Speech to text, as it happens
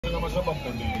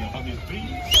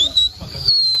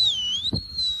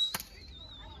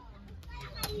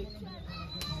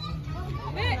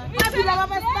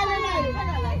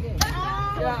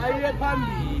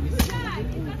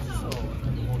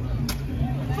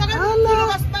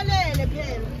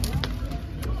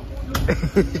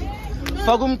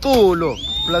Faka umculo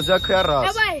plus yakho ya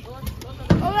ras.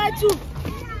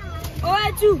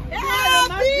 Owethu.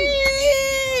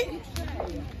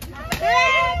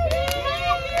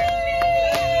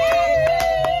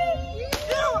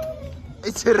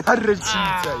 It's a rare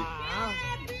cheater.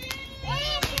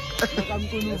 I'm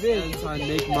going to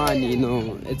make money, you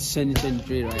know. It's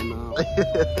 2023 right now.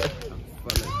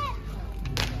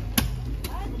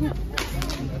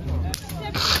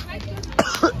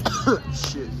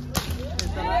 Shit.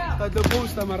 The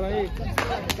post, Amarai.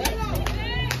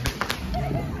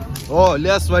 Oh,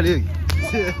 last one.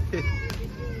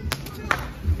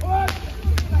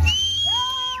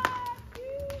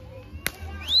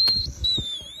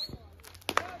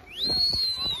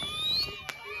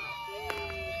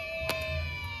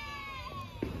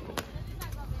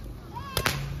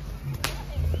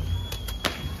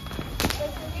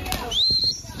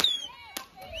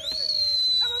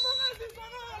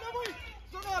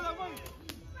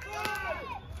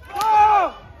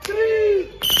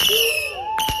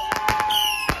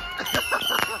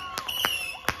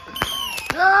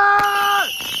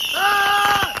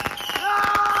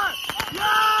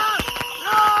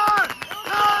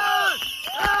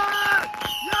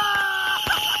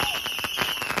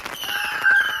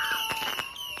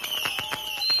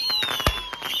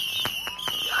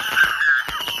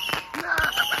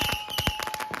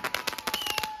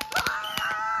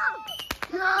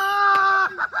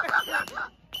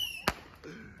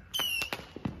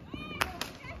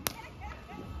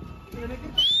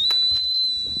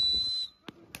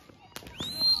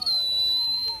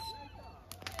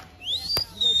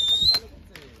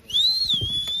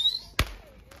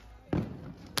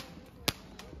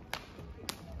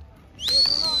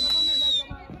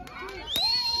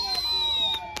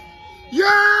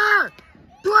 Yeah!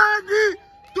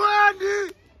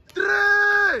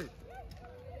 2023!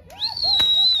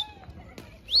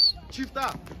 Shift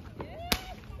up.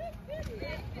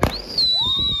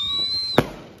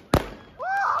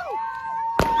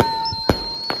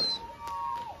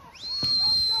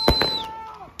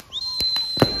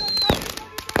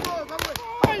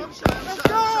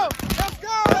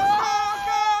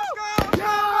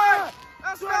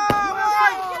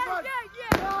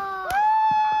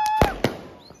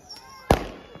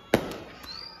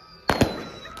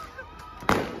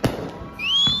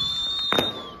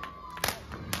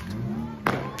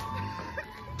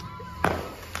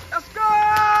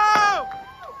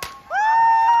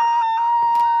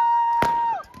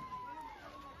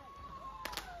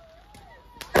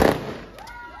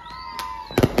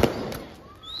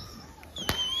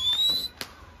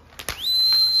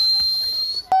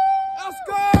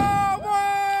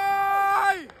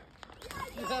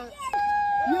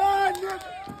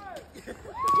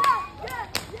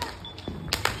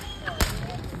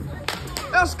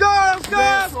 Let's go, let's go,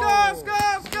 let's go, let's go,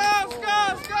 let's go, let's go,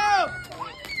 let's go.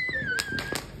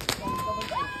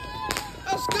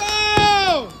 Let's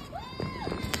go.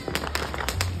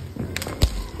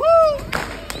 Woo.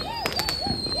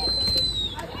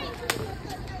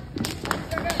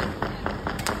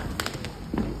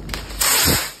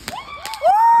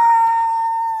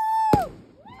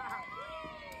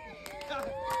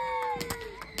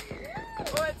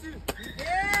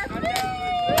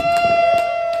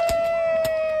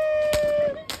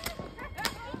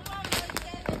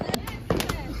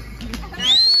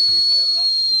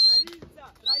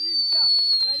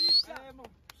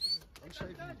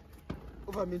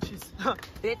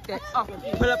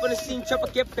 Pull up on the scene, chop a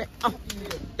kip.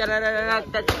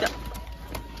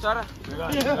 Sorry.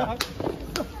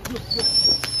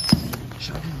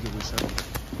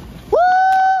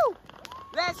 Woo!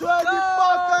 Let's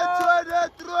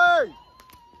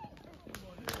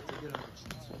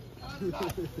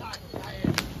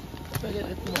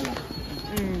 23!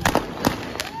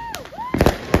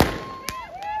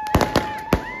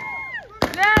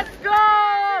 Let's go!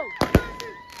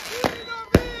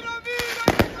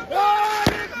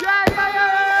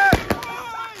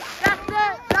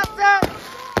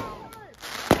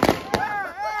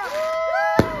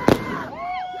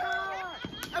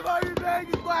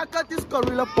 I got this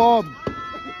gorilla bomb.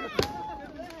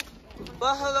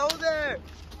 But hello there.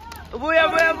 Boya.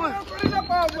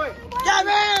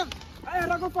 Kevin!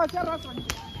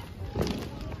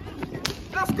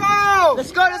 Let's go!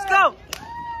 Let's go, let's go!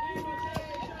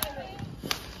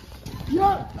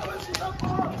 Yeah.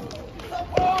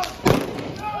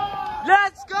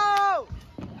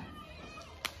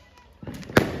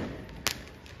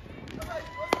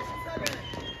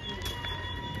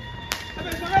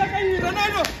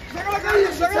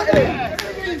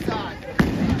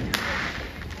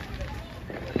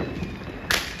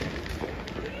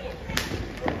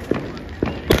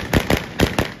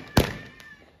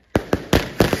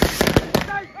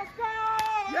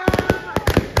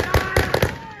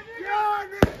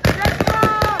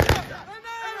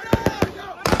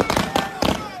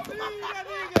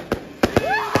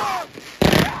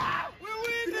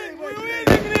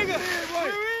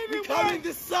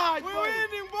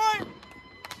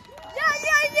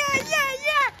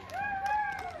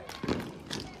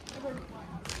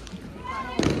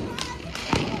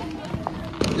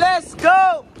 Let's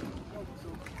go!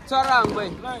 Sarang, boy.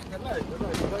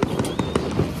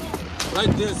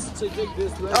 Like this. Take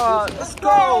this. Like this. Let's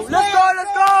go! Let's go!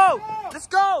 Let's go! Let's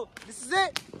go! This is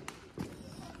it!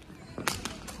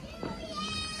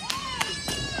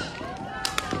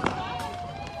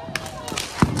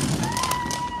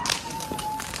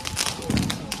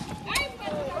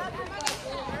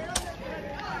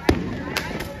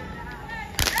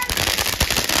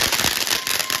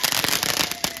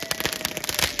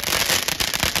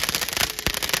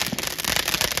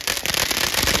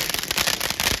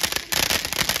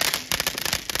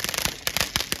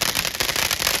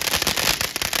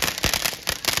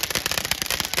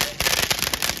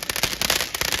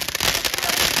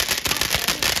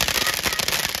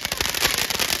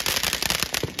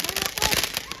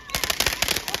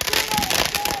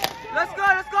 Let's go!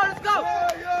 Let's go! Let's go!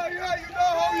 Yeah. You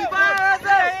know how you Fire has it!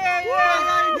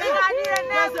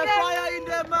 There's a fire in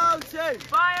the mountain.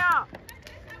 Fire!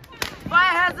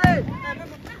 Fire has it!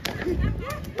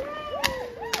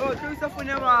 Oh, tu está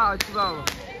funendo a ativar.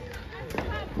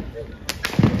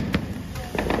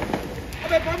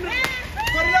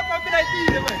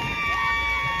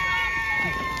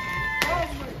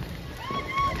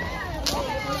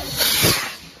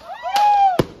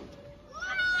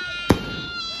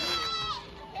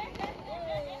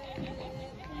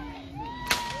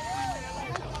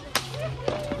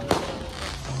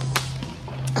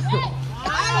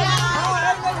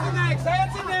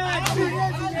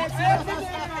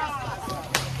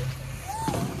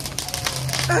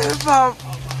 Pop.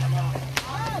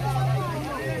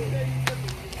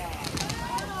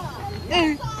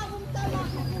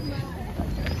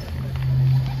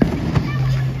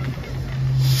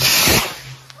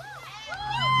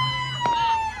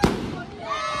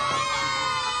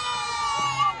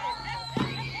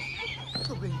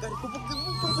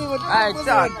 Ay,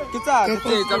 kita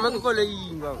sama ko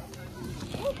kolei bang.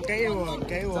 Kayo.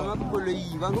 Sama ko kolei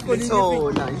bang ko so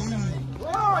na.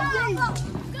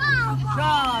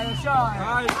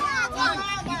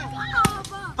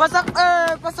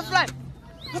 Butterfly.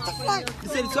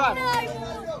 This is it.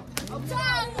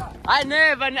 I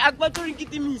never. Aku baru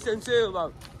kita mission sir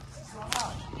bang.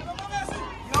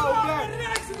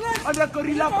 On the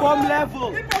gorilla bomb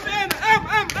level. M.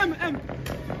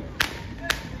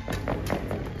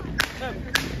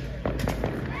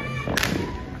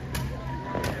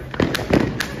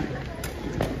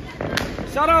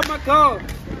 Shut up, my coach.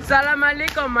 Salam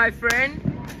alaikum, my friend.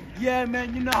 Yeah,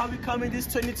 man, you know how we come in this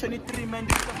 2023, man.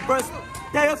 This is the first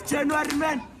day of January,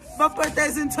 man. My birthday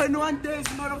is in 21 days,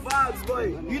 mother vibes,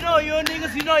 boy. You know, you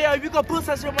niggas, yeah, we go push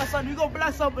us, my son. We go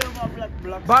blast up with my black.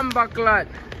 Bamba clot.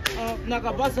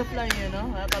 Naka butterfly, you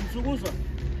know. I'm Sugusa.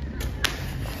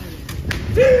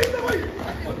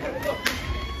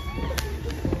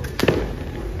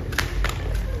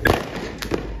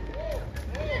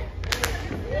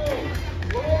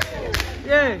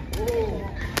 Yeah.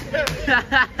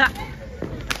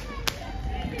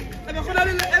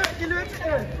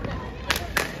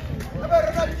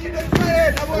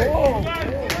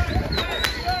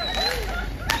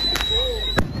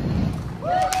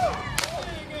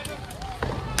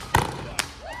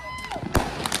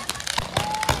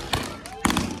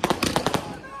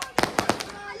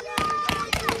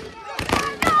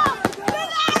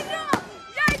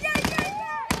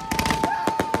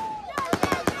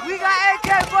 We got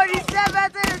AK-47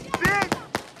 in this bitch.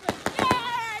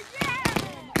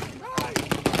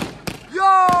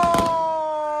 Yo!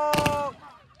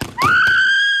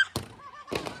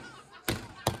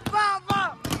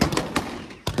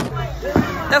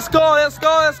 Let's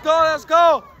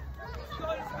go.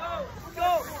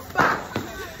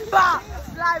 Bah!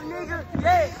 Live, nigga.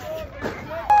 Yeah.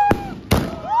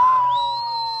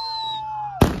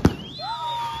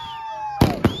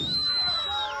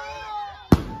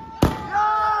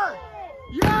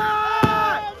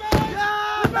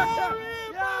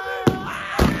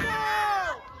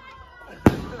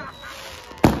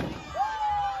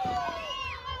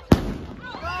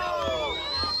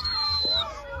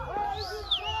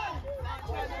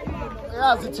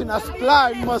 Yazi thina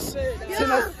supply must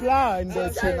thina supply nje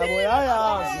thina boy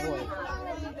ayazi boy.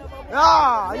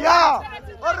 Yeah.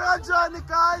 Oranjani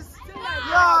guys.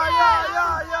 Yeah.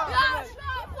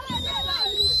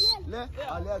 Le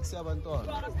Alex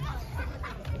yabantwana.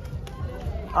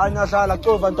 Anyadlala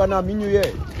qova bantwana minyu ye.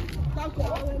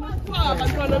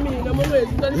 Abantwana mina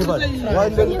molwezi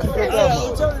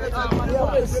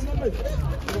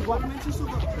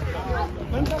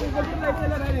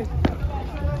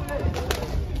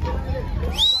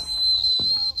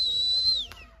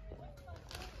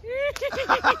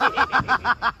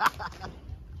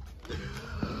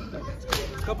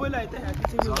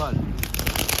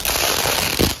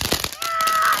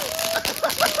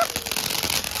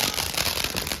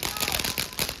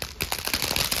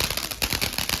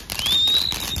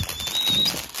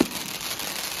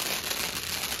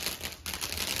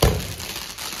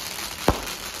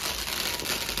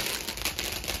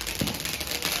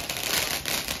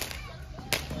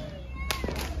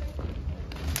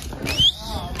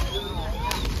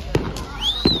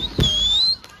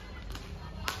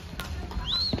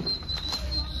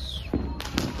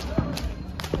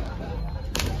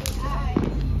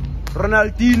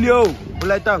Ronaldinho,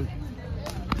 Bulaitang.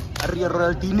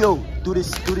 Ronaldinho, do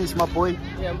this, my boy.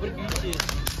 Yeah, I'm pretty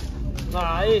good.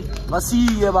 Ay.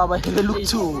 Masiye baba, look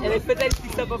too. Ele fez ele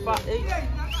pisa papa.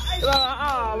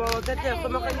 Baba, tete,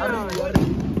 kama kanya.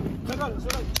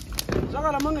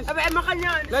 Saka lamang is. Abe,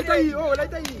 makanya. Laitay, oh,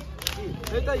 laitay.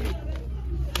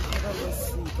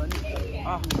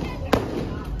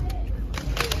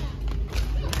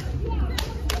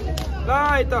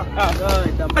 Laita.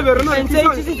 Abe,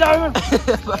 Ronaldinho.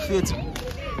 Perfeito.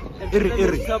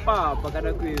 Iri. Sapa,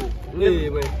 pagada ko yun.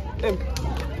 Boy.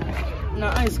 Na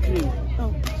ice cream.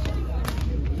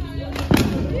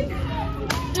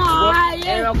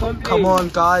 Come on,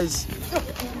 guys.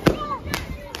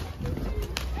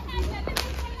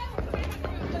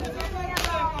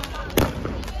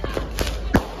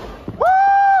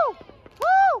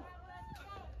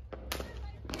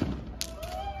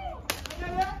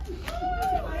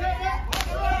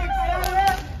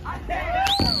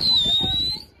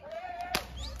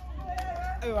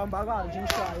 I'm back on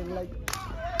like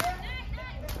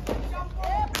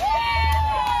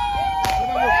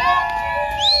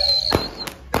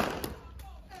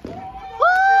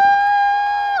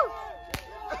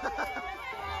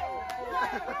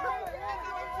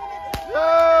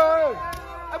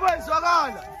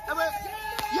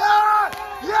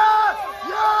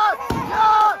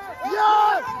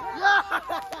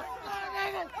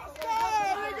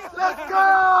let's go!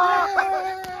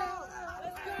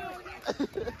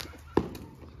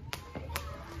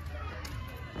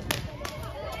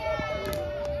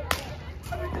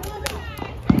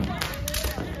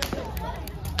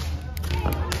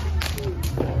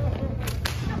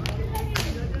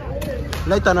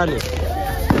 Laita nale.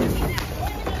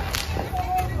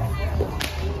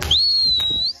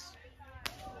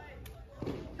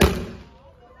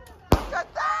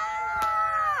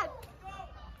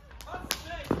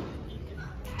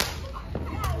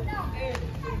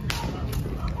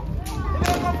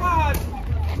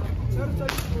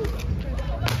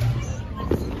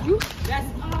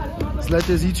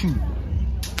 Laita Z2.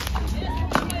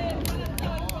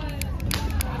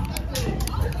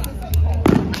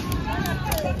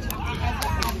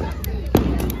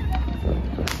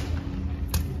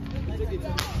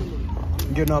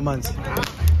 Get no man.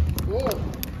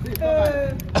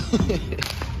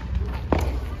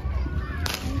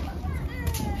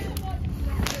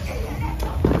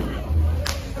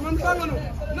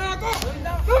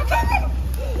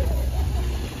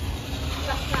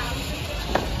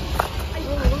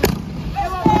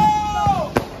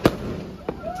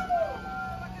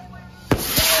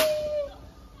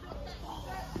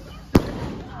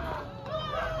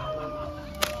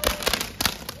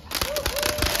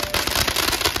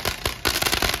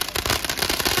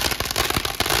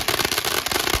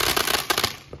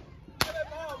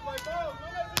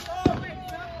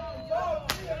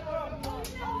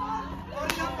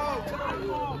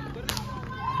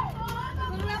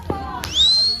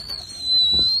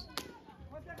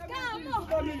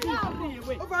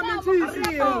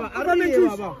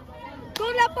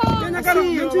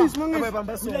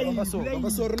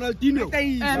 Ronaldinho.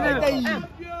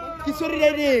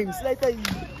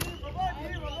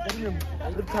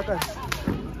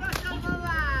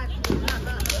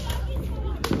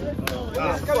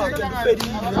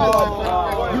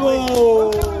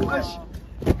 Yo.